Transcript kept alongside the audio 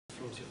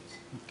floor is yours.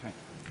 Okay.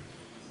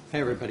 Hey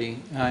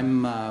everybody,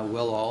 I'm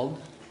Will Auld,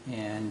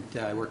 and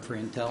I work for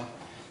Intel.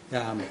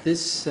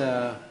 This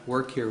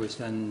work here was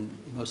done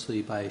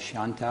mostly by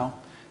Shantao,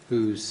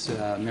 who's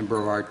a member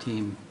of our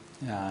team,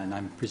 and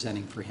I'm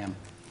presenting for him.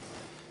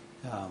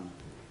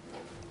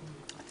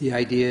 The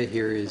idea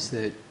here is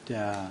that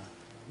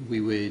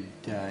we would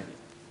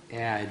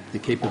add the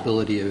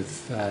capability of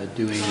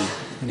doing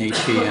an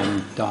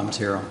HVM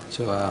Dom0,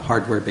 so a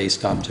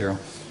hardware-based Dom0,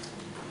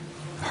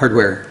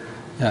 hardware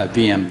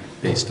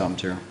VM-based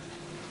Dom0.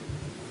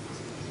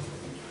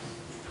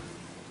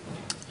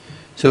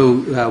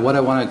 So what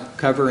I want to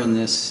cover in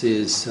this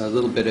is a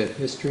little bit of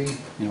history,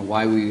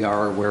 why we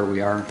are where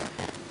we are,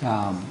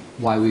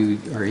 why we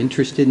are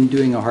interested in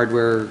doing a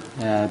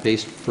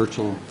hardware-based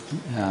virtual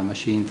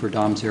machine for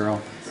Dom0,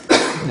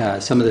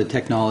 some of the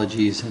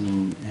technologies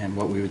and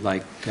what we would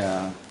like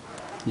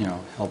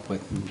help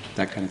with and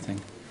that kind of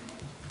thing.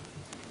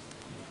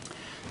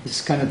 This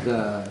is kind of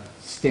the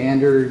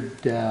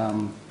standard,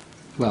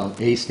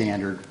 a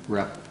standard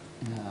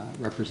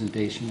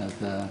representation of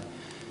the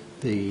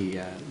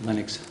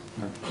Linux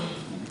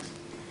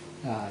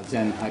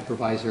Zen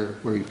hypervisor,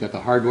 where you've got the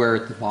hardware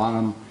at the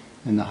bottom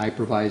and the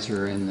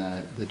hypervisor and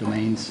the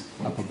domains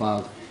up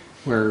above,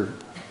 where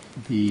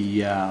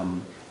the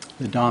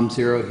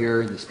Dom0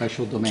 here, the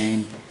special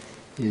domain,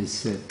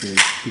 is at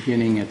the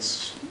beginning.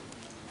 It's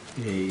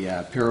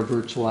a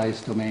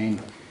paravirtualized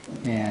domain,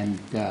 and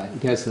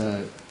it has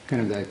the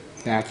kind of the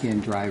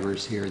back-end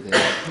drivers here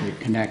that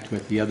connect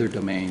with the other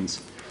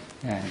domains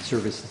and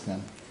services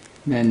them.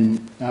 And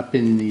then up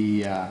in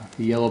the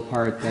yellow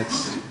part,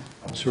 that's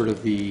sort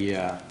of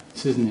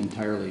this isn't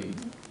entirely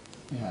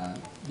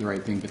the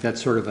right thing, but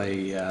that's sort of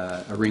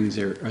a ring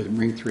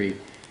 3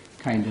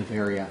 kind of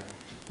area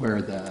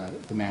where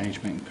the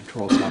management and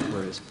control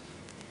software is.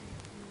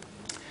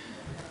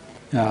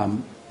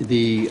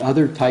 The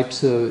other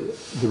types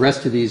of, the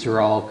rest of these are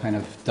all kind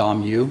of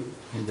Dom0,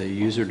 the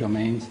user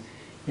domains,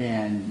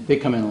 and they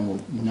come in a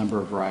number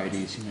of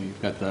varieties.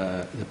 You've got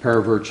the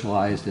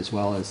paravirtualized as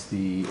well as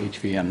the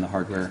HVM, the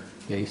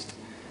hardware-based,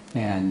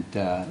 and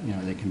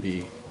they can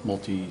be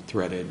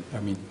multi-threaded,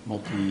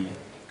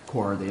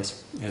 multi-core, the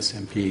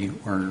SMP,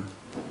 or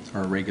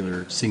a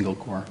regular single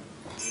core.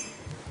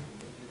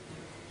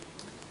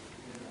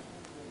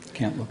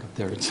 Can't look up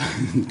there, it's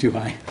too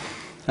high.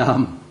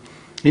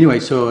 Anyway,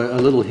 so a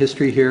little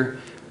history here.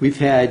 We've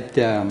had,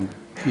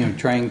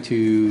 trying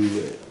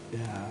to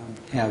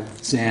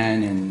have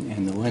Zen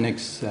and the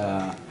Linux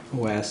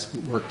OS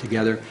work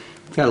together.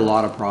 We've had a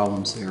lot of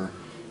problems there.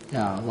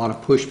 A lot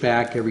of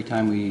pushback every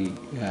time we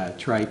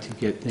try to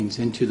get things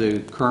into the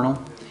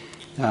kernel,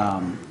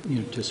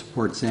 to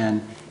support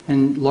Zen.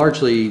 And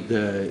largely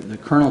the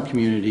kernel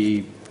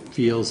community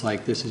feels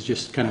like this is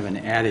just kind of an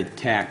added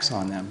tax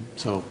on them.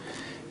 So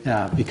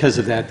because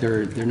of that,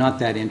 they're not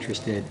that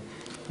interested.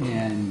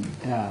 And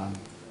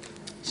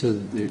so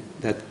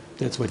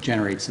that's what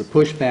generates the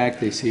pushback.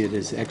 They see it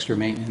as extra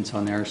maintenance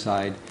on their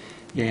side,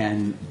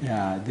 and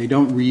they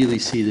don't really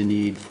see the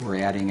need for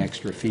adding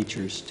extra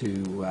features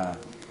to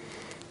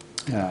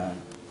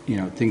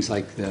things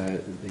like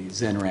the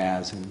Zen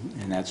RAS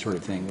and that sort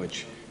of thing,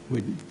 which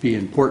would be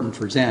important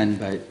for Zen,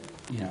 but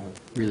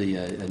really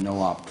a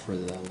no-op for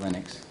the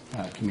Linux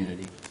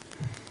community.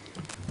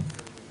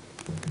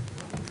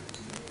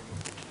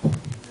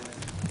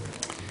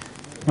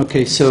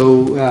 Okay,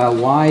 so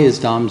why is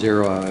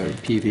Dom0 a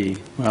PV?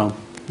 Well,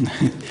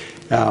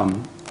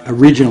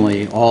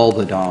 originally all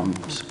the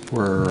DOMs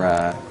were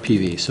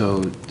PV, so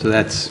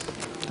that's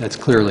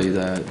clearly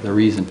the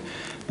reason.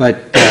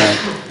 But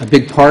a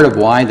big part of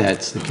why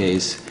that's the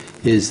case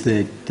is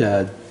that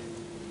the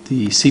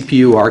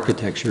CPU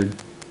architecture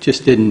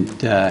just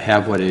didn't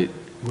have what it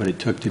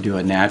took to do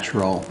a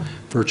natural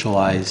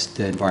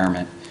virtualized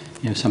environment,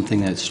 something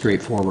that's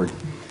straightforward,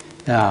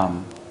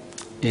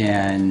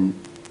 and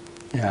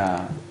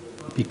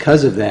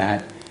because of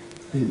that,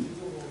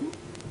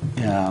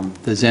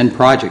 the Zen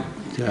project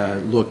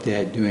looked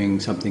at doing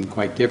something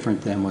quite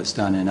different than what's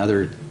done in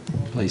other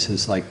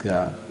places like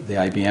the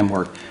IBM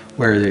work,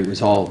 where it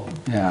was all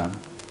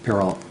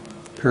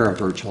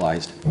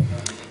paravirtualized.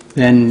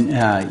 Then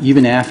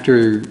even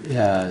after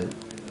the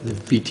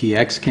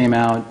VTX came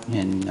out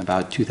in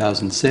about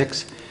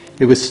 2006,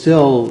 it was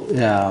still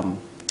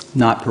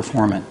not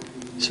performant.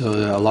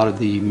 So a lot of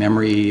the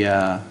memory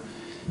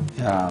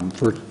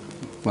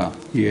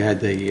you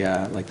had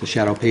like the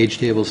shadow page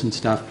tables and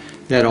stuff.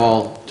 That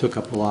all took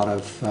up a lot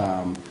of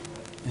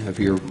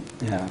your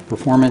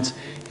performance,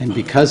 and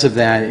because of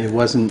that, there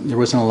wasn't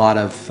a lot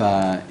of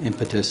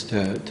impetus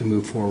to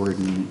move forward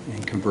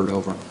and convert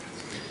over.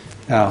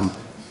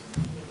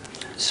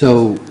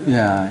 So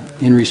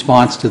in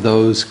response to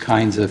those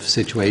kinds of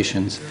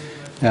situations,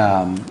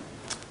 the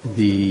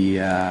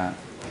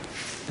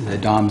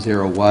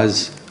Dom0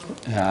 was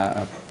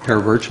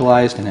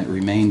paravirtualized, and it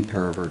remained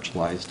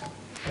paravirtualized.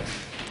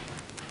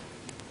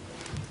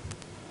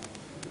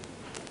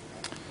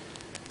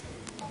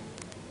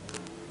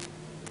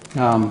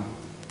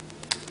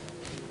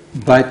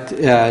 But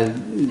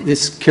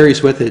this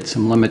carries with it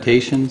some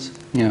limitations.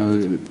 You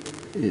know,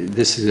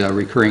 this is a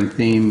recurring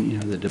theme, you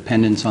know, the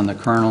dependence on the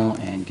kernel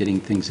and getting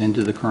things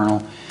into the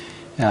kernel.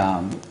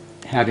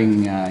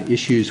 Having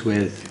issues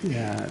with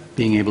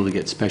being able to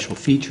get special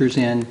features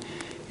in,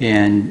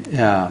 and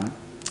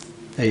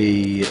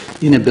a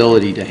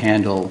inability to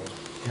handle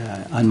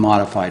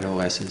unmodified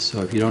OSs.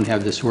 So if you don't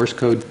have the source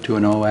code to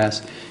an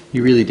OS,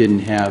 you really didn't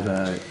have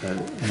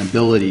an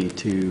ability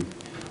to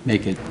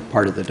make it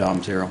part of the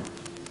Dom0.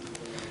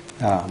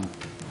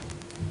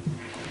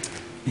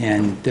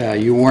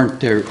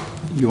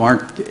 You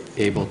aren't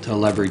able to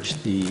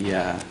leverage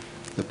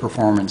the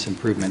performance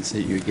improvements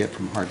that you get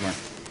from hardware.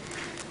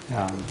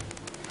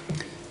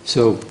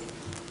 So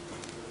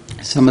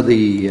some of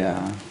the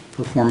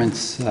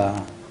performance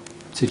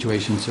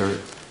situations are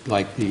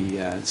like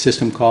the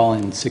system call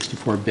in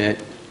 64-bit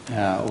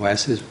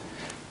OSs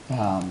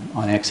on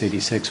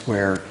x86,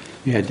 where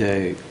you had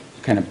to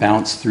kind of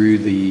bounce through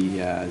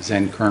the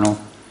Zen kernel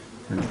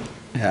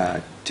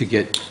to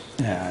get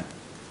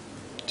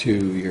to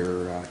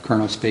your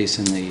kernel space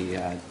in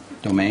the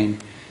domain.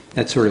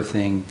 That sort of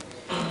thing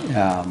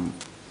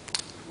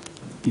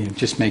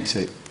just makes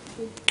it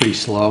pretty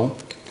slow,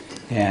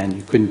 and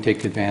you couldn't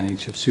take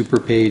advantage of super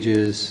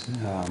pages,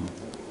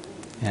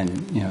 and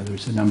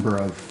there's a number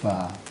of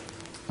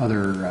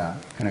other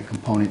kind of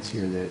components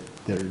here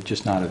that are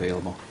just not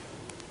available.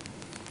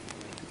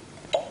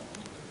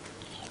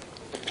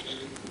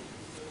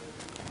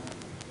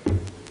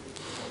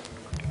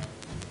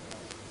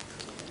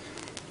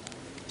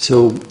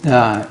 So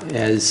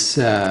as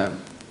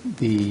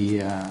the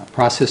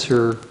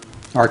processor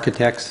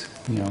architects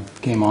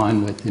came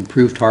on with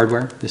improved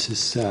hardware, this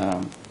is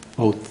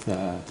both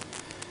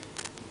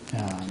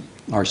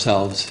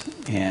ourselves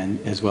and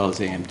as well as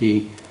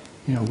AMD,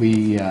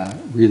 we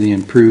really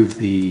improved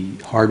the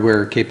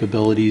hardware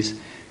capabilities.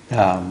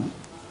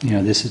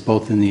 This is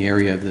both in the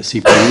area of the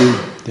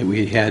CPU that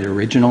we had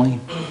originally,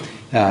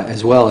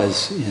 as well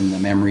as in the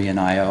memory and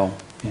I/O,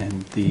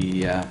 and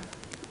the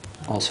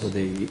also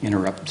the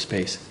interrupt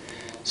space.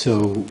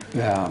 So,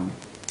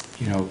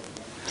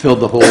 filled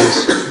the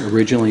holes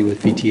originally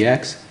with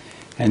VTX,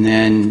 and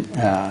then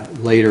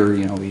later,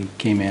 we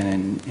came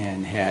in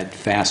and had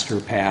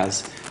faster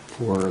paths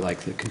for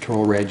like the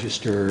control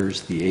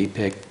registers, the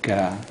APIC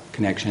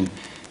connection.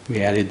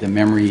 We added the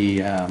memory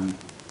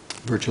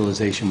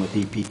virtualization with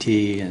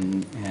EPT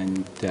and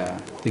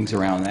things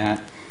around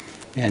that,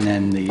 and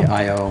then the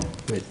I/O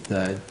with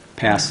the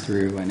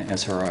pass-through and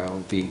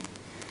SRIOV.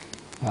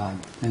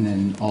 And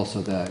then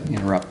also the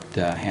interrupt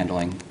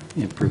handling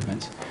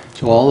improvements.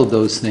 So all of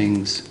those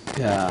things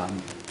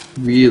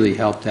really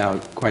helped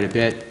out quite a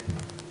bit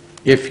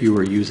if you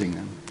were using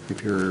them.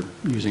 If you're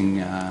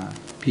using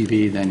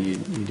PV, then you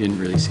didn't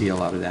really see a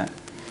lot of that.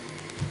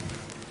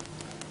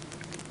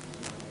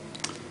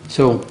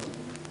 So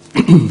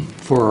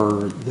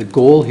for the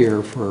goal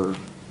here for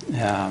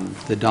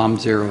the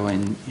Dom0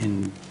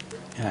 in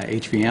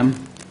HVM,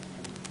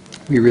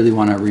 we really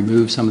want to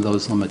remove some of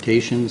those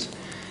limitations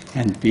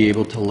and be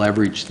able to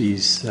leverage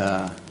these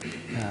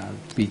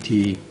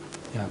BT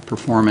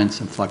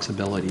performance and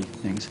flexibility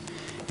things.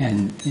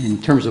 And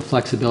in terms of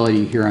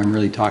flexibility here, I'm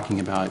really talking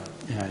about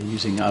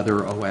using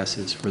other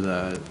OSs for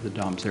the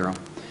Dom0,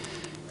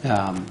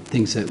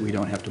 things that we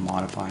don't have to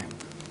modify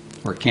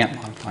or can't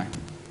modify.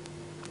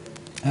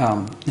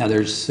 Now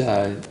there's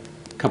a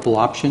couple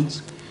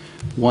options.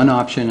 One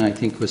option I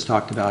think was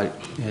talked about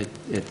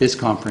at this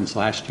conference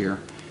last year,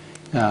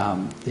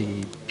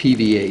 the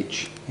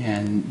PVH.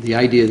 And the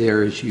idea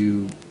there is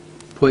you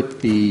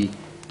put the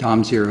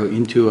Dom0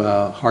 into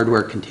a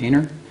hardware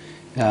container,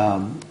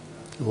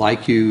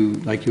 like you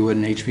would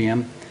in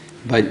HVM,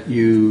 but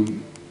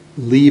you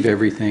leave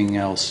everything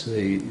else,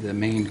 the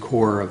main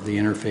core of the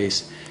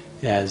interface,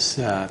 as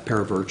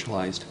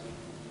paravirtualized.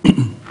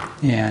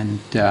 And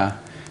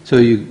so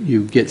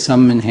you get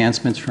some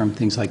enhancements from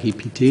things like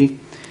EPT,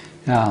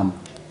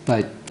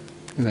 but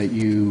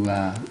you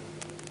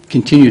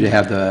continue to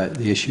have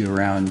the issue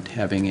around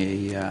having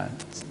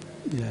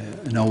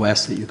an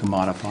OS that you can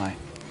modify.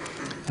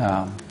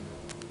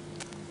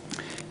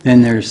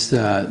 Then there's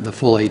the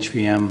full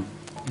HVM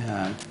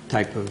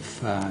type of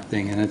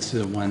thing, and that's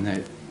the one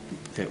that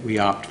we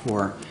opt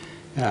for.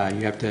 You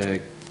have to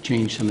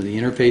change some of the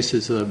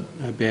interfaces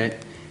a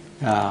bit,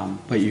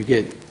 but you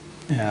get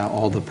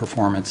all the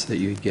performance that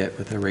you get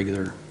with a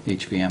regular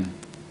HVM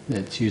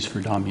that's used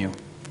for Dom0.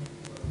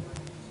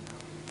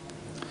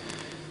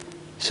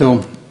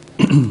 So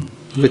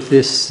with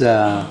this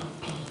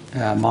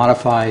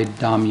modified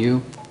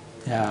Dom0,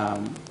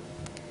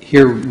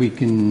 here we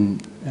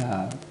can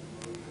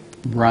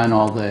run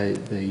all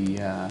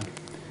the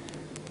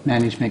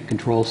management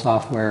control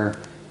software,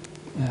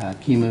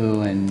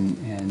 QEMU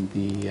and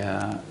the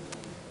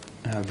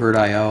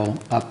VirtIO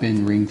up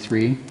in Ring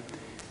 3.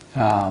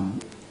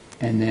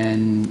 And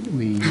then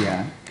we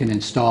can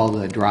install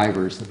the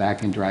drivers, the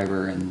backend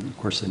driver, and of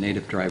course the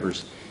native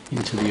drivers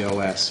into the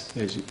OS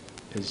as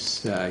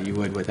you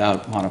would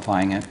without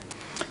modifying it.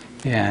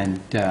 And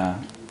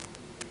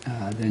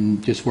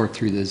then just work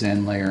through the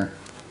Zen layer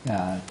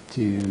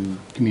to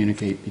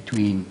communicate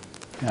between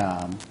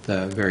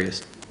the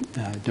various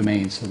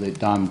domains so that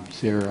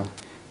Dom0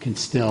 can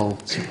still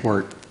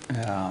support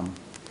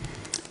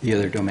the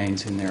other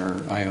domains in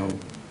their I/O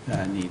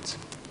needs.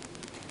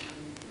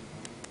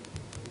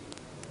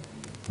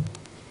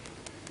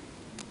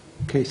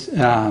 Okay,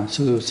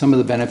 so some of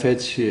the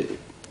benefits, you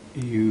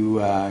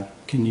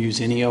can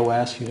use any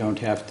OS. You don't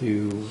have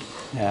to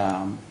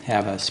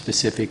have a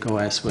specific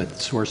OS with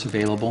source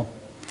available.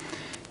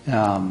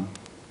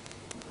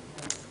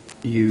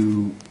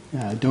 You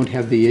don't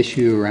have the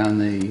issue around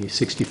the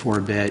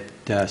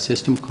 64-bit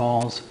system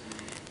calls.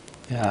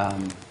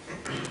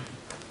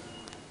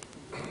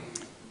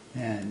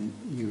 And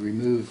you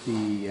remove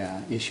the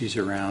issues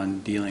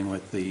around dealing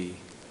with the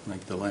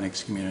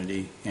Linux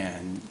community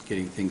and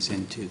getting things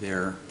into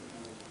their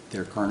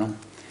kernel.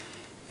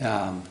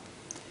 And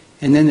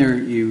then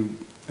you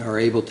are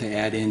able to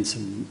add in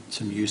some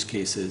use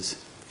cases.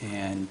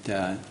 And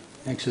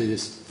actually,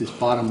 this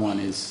bottom one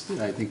is,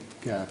 I think,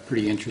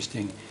 pretty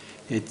interesting.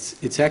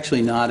 It's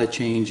actually not a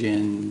change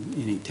in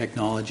any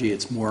technology.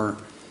 It's more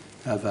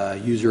of a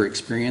user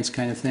experience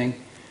kind of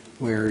thing,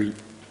 where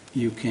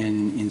you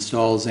can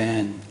install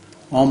Zen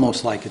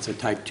almost like it's a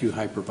Type 2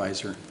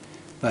 hypervisor,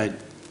 but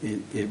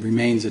it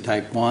remains a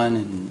Type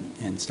 1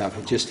 and stuff.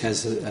 It just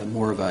has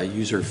more of a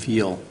user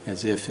feel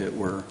as if it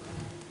were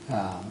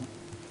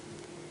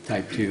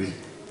Type 2,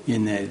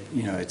 in that,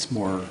 you know, it's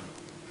more,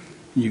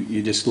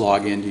 you just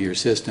log into your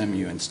system,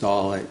 you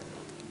install it,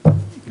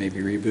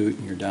 maybe reboot,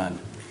 and you're done.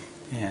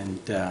 And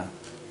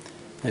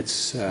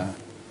it's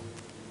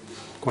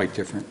quite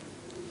different.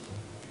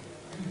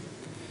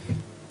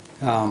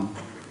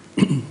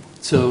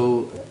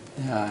 So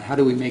how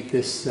do we make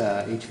this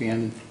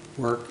HVM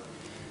work?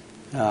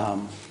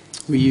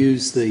 We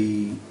use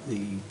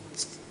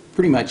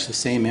pretty much the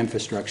same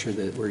infrastructure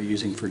that we're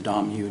using for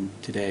Dom0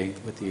 today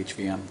with the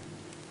HVM.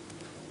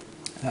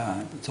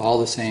 It's all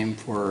the same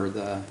for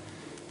the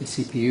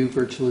CPU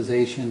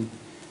virtualization.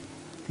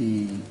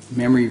 The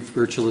memory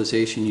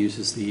virtualization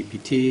uses the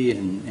EPT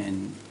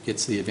and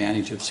gets the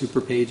advantage of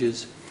super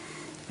pages.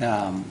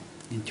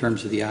 In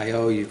terms of the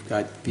I/O, you've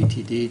got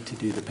VTD to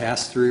do the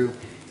pass-through,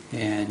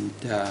 and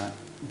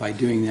by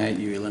doing that,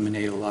 you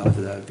eliminate a lot of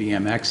the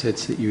VM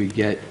exits that you would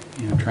get,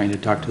 you know, trying to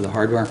talk to the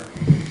hardware.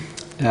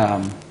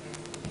 And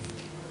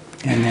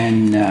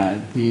then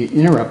the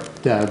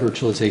interrupt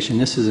virtualization.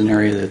 This is an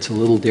area that's a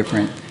little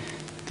different.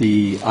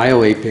 The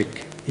I/O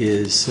APIC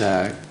is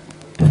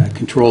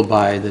controlled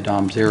by the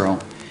Dom0,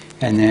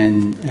 and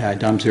then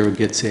Dom0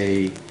 gets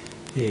a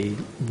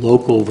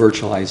local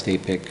virtualized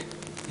APIC,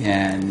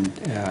 and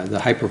the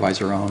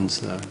hypervisor owns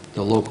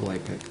the local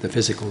APIC, the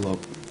physical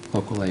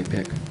local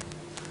APIC.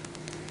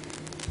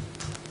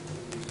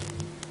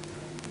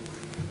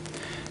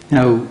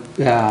 Now,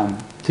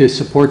 to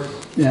support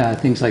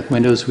things like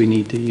Windows, we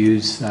need to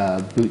use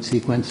boot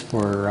sequence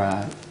for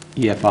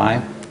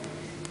EFI,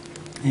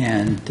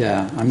 and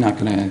I'm not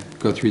going to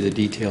go through the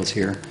details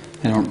here.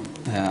 I don't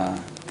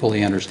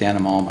fully understand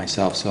them all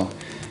myself,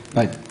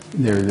 but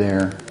they're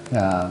there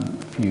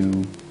if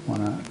you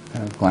want to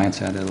kind of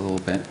glance at it a little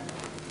bit.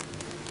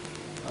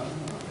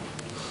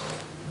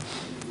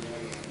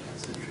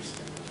 That's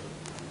interesting.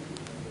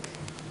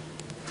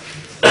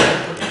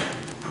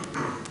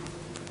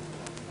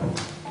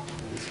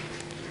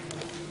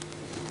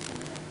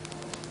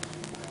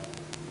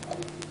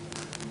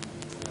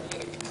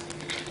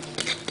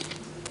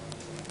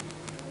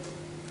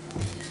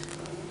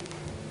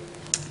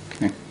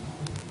 Okay.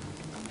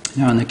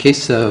 Now, in the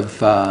case of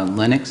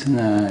Linux and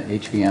the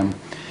HVM,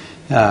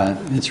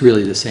 it's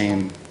really the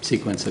same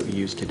sequence that we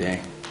use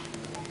today.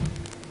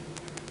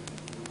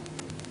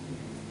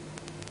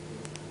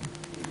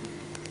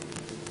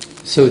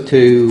 So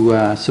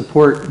to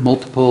support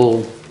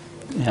multiple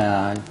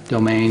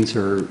domains,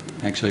 or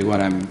actually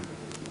what I'm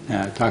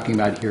talking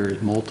about here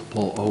is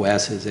multiple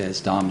OSs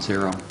as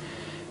Dom0,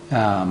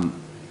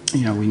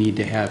 you know, we need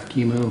to have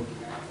QEMU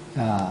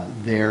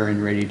there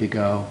and ready to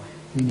go.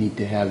 We need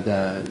to have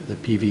the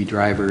PV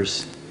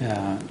drivers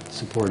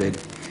supported.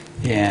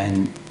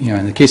 And, you know,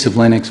 in the case of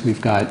Linux,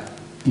 we've got,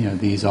 you know,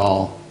 these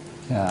all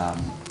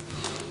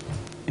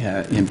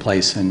in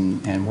place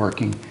and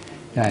working.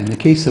 In the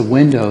case of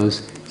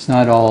Windows, it's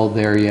not all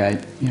there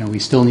yet. You know, we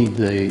still need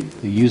the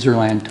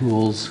userland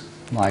tools,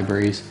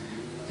 libraries,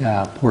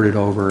 ported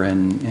over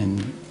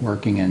and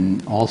working,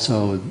 and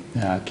also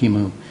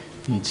QEMU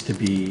needs to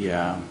be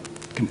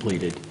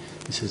completed.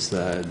 This is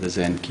the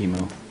Zen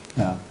QEMU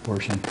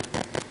portion.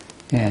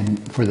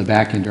 And for the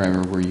backend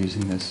driver, we're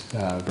using this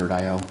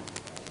VirtIO.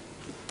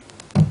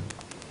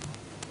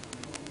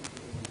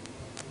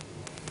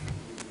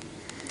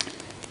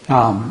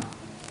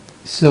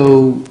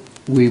 So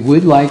we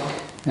would like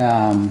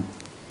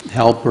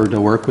help or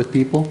to work with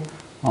people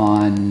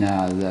on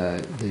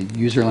the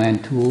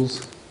userland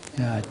tools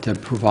to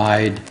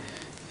provide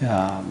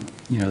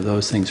you know,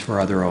 those things for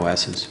other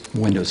OSs.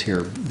 Windows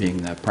here being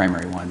the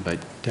primary one, but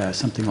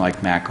something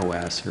like Mac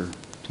OS or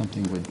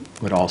something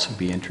would also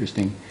be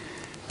interesting.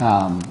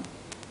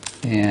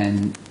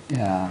 and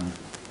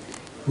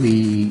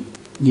we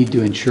need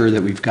to ensure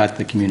that we've got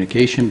the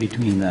communication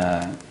between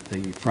the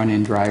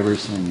front-end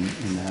drivers and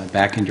the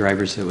back-end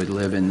drivers that would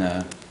live in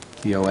the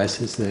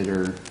OSs that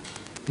are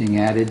being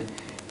added,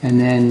 and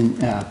then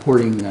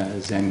porting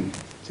Zen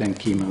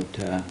Chemo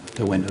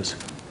to Windows.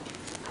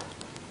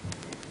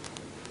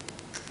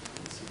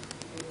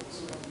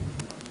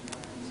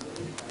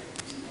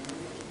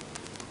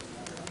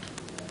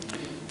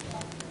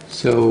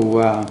 So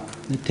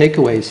the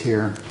takeaways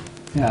here,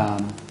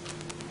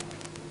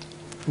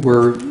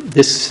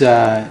 this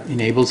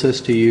enables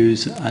us to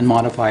use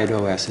unmodified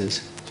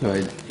OSs, so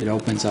it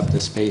opens up the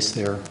space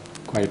there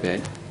quite a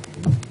bit,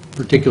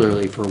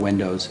 particularly for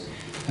Windows,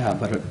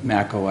 but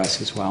Mac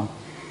OS as well.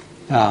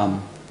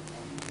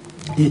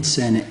 It's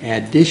an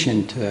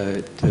addition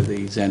to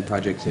the Zen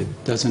project. It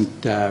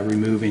doesn't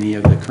remove any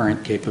of the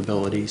current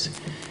capabilities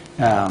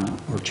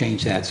or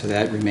change that, so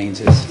that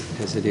remains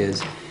as it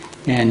is.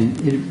 And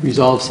it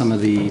resolves some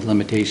of the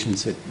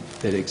limitations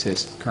that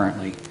exist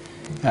currently.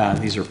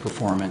 These are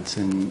performance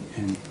and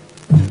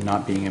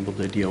not being able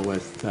to deal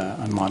with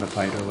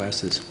unmodified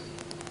OSs.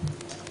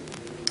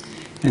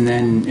 And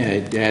then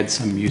it adds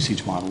some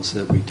usage models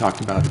that we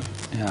talked about,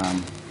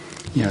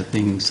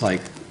 things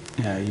like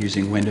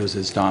using Windows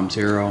as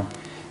Dom0,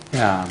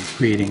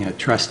 creating a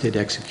trusted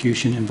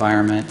execution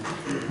environment,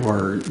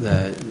 or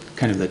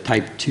the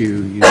type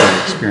 2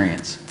 user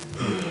experience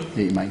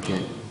that you might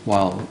get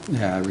while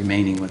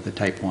remaining with the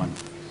type 1.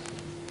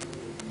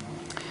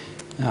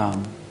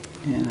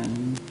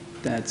 And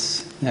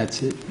that's it.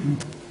 So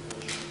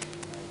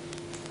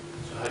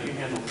how do you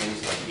handle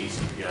things like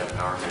ACPI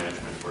power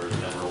management, where it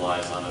then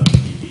relies on a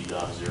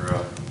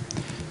Dom0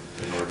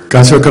 in order?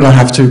 Guys, we're going to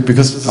have to,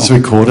 because this is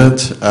recorded,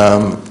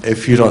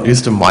 if you don't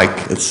use the mic,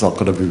 it's not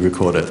going to be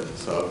recorded.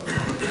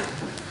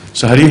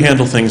 So how do you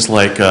handle things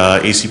like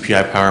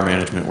ACPI power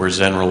management, where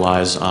Zen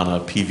relies on a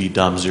PV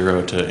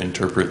Dom0 to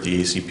interpret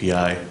the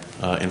ACPI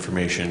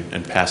information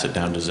and pass it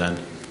down to Zen?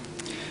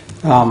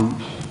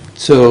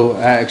 So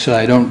actually,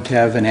 I don't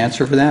have an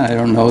answer for that. I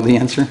don't know the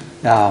answer.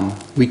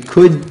 We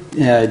could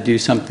do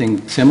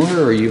something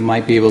similar, or you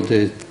might be able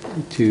to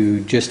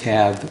just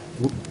have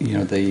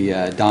the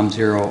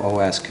Dom0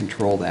 OS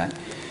control that.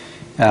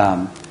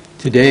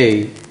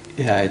 Today,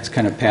 it's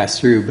kind of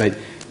passed through, but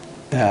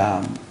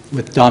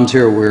with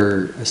Dom0,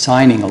 we're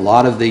assigning a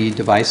lot of the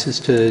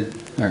devices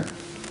or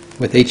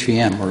with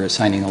HVM, we're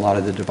assigning a lot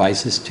of the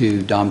devices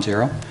to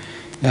Dom0.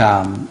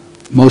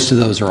 Most of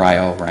those are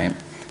I/O, right?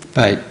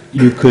 But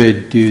you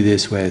could do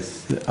this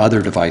with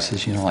other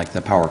devices, like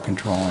the power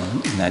control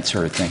and that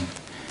sort of thing.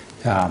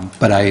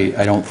 But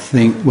I don't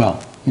think,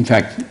 well, in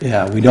fact,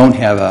 we don't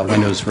have a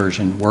Windows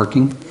version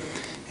working,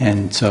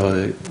 and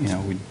so,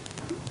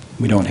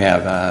 we don't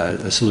have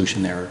a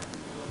solution there.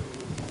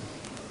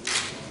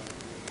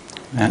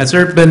 Has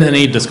there been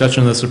any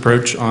discussion of this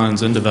approach on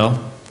Zendevel,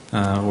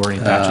 or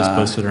any patches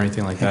posted or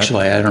anything like that?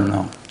 Actually, I don't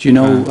know. Do you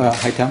know,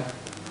 Hightown?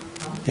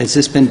 Has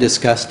this been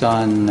discussed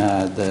on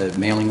the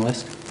mailing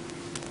list?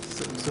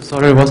 So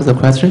sorry, what's the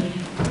question?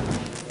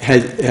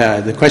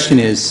 The question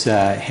is,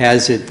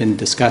 has it been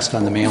discussed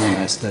on the mailing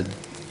list, the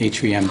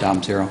HVM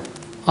Dom0?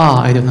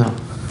 I don't know.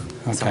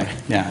 Okay, Sorry.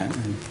 yeah,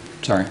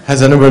 sorry.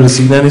 Has anybody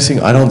seen anything?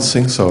 I don't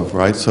think so,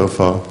 right, so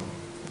far?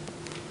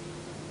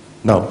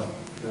 No.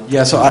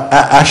 Yeah, so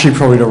actually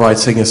probably the right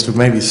thing is to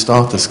maybe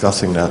start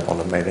discussing that on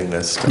the mailing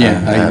list.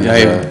 Yeah,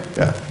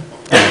 yeah.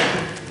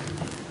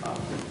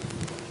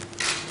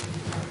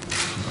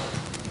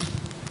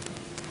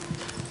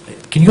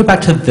 Can you go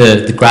back to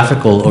the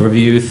graphical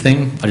overview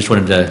thing? I just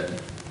wanted to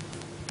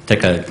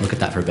take a look at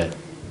that for a bit.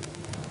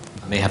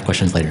 I may have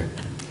questions later.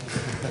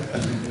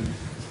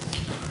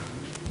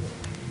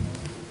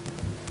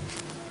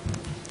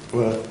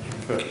 Well,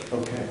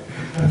 okay.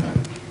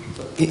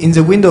 In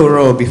the window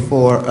row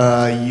before,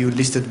 you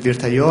listed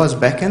Virta.io as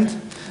backend,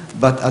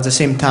 but at the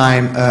same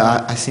time,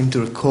 I seem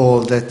to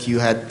recall that you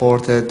had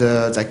ported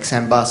like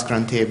Sandbus,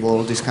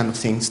 Grantable, these kind of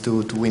things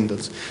to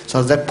Windows. So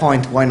at that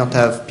point, why not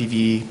have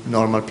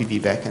normal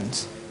PV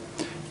backends?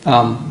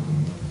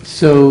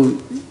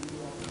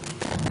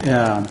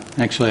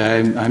 Actually,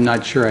 I'm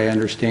not sure I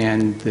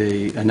understand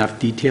enough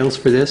details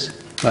for this,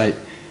 but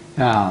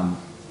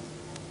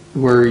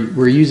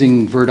we're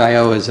using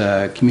Virta.io as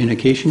a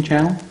communication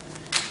channel.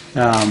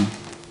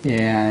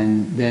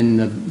 And then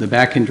the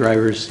backend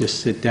drivers just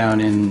sit down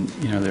in,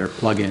 their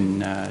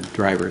plug-in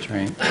drivers,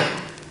 right?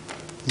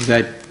 Does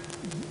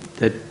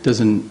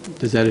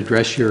that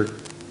address your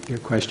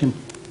question?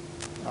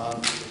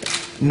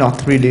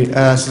 Not really.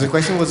 So the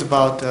question was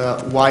about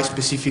why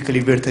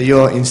specifically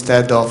Virta.io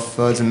instead of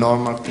the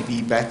normal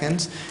PV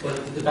backends. Well,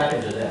 the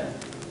backends are there.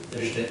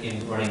 They're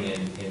just running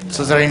in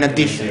So they're in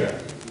addition. 0.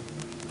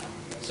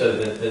 So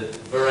the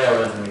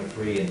Virta.io runs running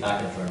 3 and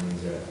backends running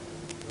 0.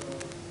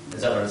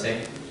 Is that what I'm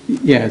saying?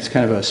 Yeah, it's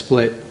kind of a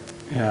split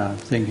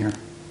thing here.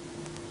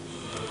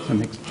 Does that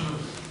make sense?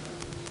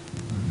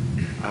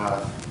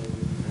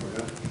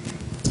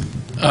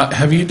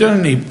 Have you done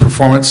any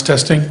performance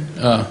testing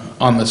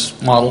on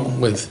this model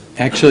with,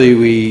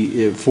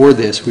 Actually, for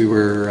this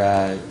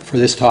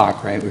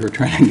talk, right, we were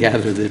trying to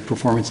gather the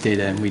performance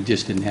data, and we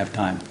just didn't have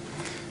time.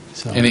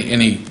 So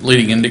any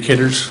leading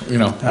indicators, you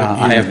know?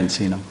 I haven't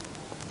seen them.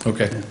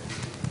 Okay.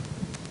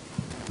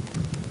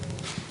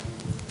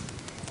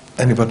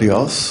 Anybody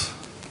else?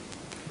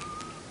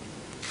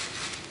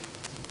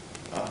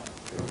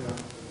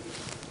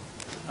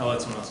 I'll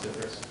let someone else go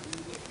first.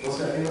 Here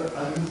we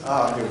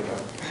go.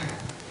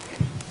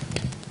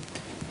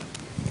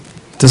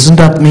 Doesn't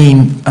that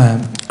mean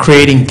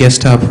creating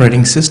guest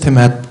operating system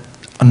at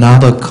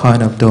another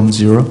kind of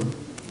Dom0?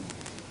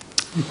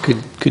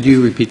 Could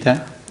you repeat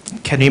that?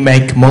 Can you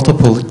make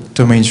multiple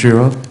domain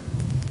 0?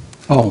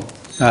 Oh,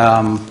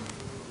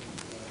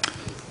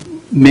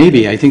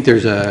 maybe. I think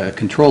there's a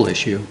control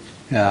issue,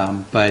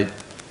 but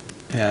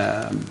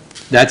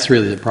that's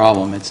really the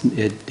problem.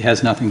 It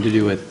has nothing to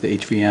do with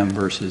HVM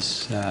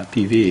versus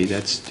PV.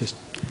 That's just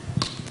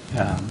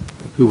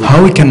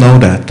How we can know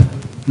that?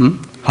 Hmm?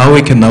 How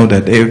we can know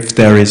that if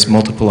there is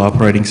multiple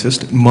operating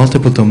system,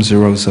 multiple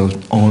Dom0s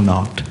or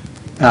not?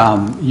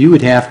 You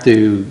would have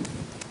to,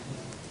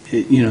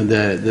 you know,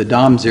 the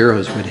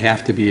Dom0s would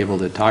have to be able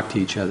to talk to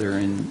each other,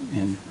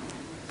 and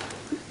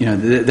you know,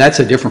 that's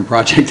a different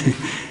project.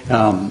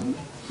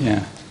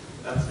 Yeah.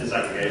 That's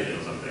disaggregation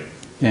or something.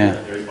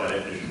 Yeah. There is by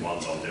definition one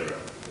Dom0.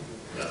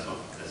 That's not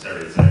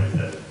necessarily the same as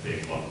there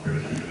being one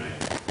privileged domain.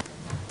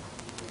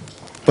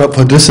 But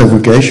for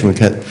disaggregation,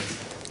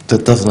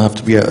 that doesn't have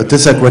to be a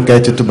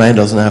disaggregated domain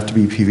doesn't have to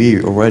be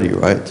PV already,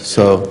 right?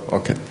 So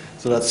okay,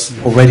 so that's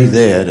already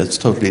there. That's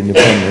totally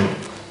independent.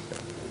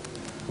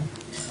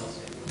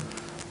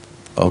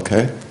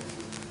 Okay.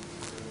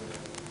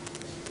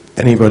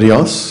 Anybody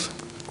else?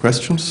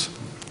 Questions?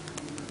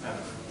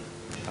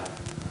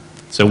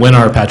 So when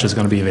are patches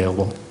going to be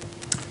available?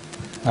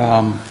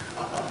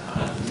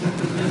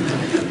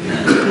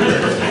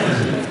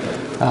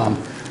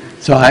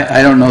 So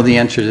I don't know the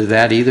answer to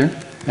that either.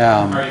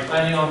 Are you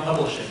planning on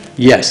publishing?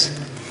 Yes.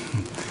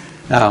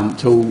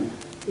 So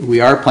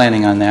we are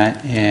planning on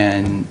that,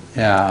 and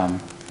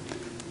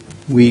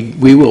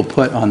we will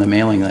put on the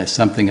mailing list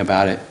something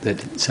about it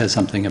that says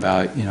something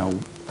about, you know,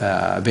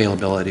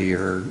 availability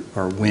or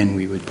when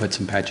we would put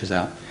some patches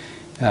out,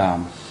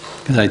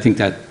 because I think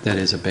that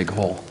is a big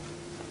hole.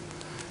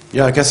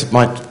 Yeah, I guess it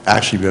might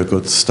actually be a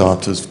good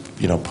start to,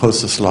 you know,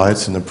 post the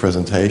slides in the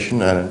presentation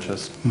and then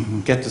just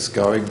get this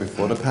going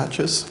before the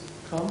patches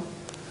come,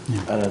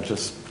 and then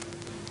just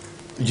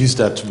use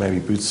that to maybe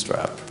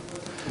bootstrap.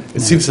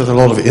 It seems there's a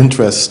lot of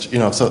interest, you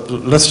know, so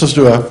let's just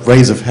do a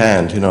raise of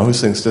hand, you know, who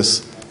thinks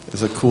this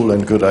is a cool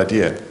and good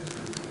idea?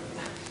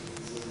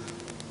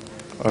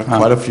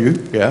 Quite a few,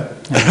 yeah.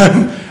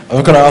 I'm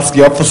not going to ask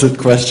the opposite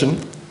question.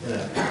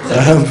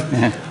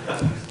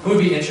 Who would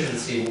be interested to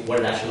see what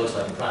it actually looks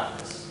like in practice?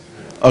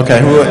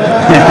 Okay, okay,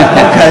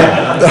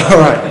 all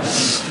right.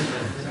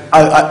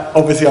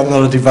 Obviously, I'm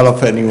not a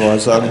developer anymore,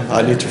 so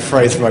I need to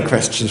phrase my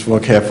questions more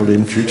carefully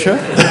in future.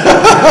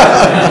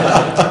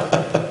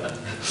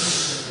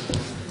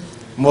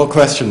 More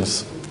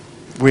questions.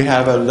 We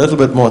have a little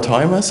bit more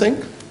time, I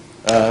think.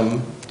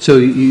 So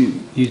you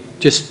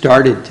just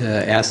started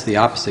to ask the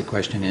opposite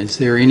question. Is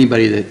there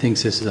anybody that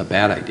thinks this is a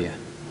bad idea?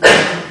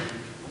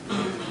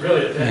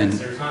 Really depends.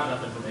 There's not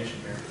enough information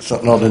here. It's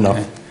not enough.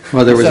 Okay.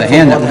 Well, there was a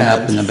hand that went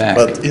up in the back.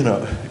 But, you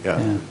know,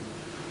 yeah.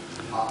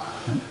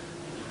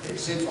 It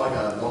seems like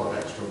a lot of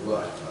extra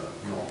work, but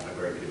not a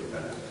great deal of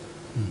benefit.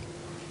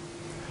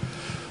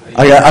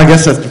 I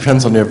guess that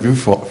depends on your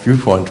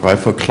viewpoint, right?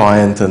 For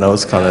client and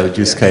those kind of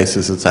use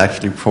cases, it's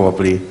actually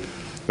probably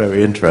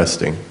very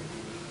interesting.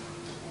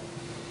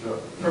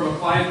 From a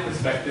client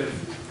perspective,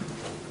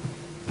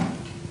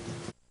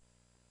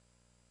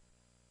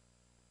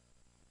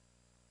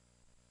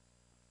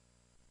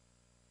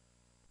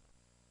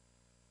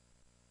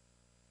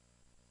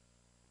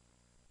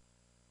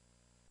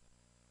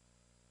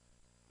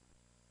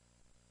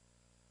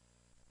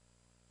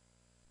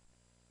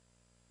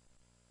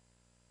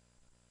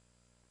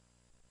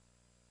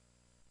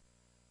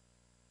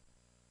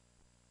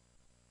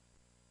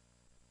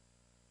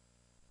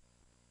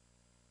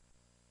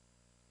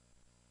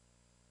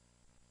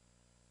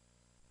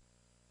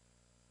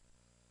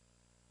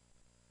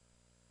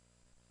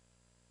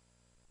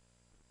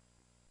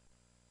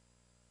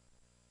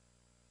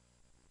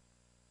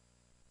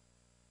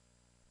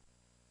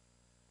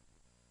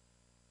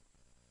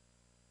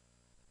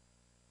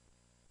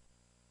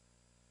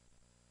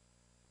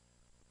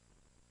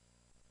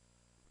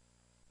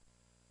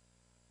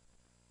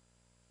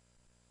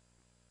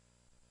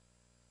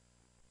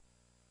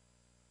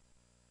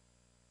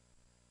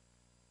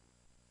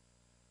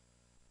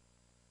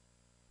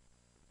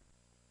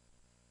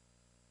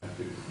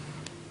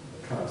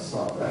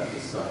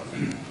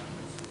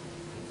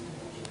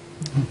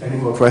 Any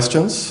more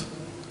questions?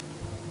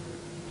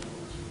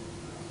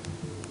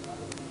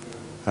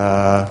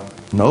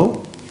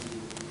 No?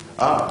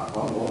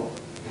 One more.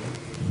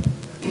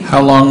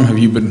 How long have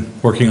you been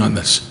working on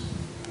this?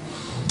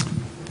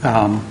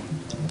 I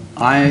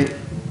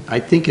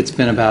think it's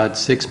been about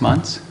 6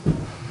 months,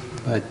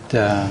 But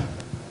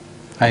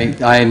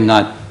I'm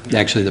not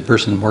actually the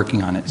person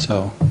working on it,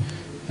 so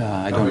I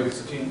How don't. big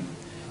is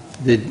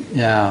the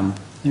team?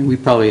 We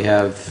probably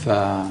have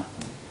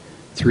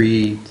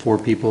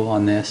 3-4 people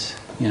on this,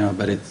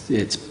 but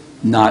it's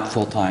not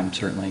full-time,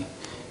 certainly.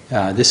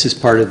 This is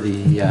part of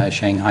the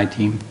Shanghai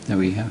team that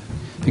we have.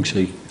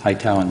 Actually,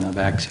 Haitao and the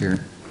back's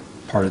here,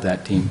 part of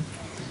that team.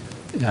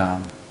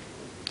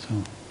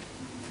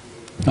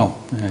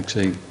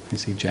 Actually, I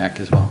see Jack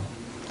as well.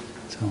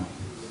 So,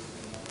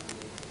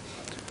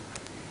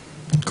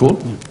 Cool.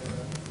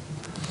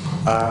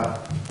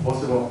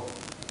 Was there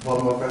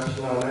one more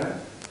question on that?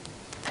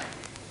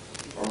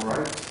 All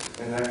right.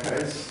 In that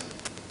case,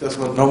 there's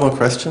no more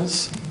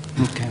questions.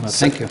 okay, well,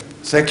 thank you.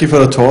 Thank you for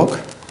the talk.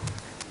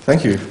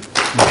 Thank you.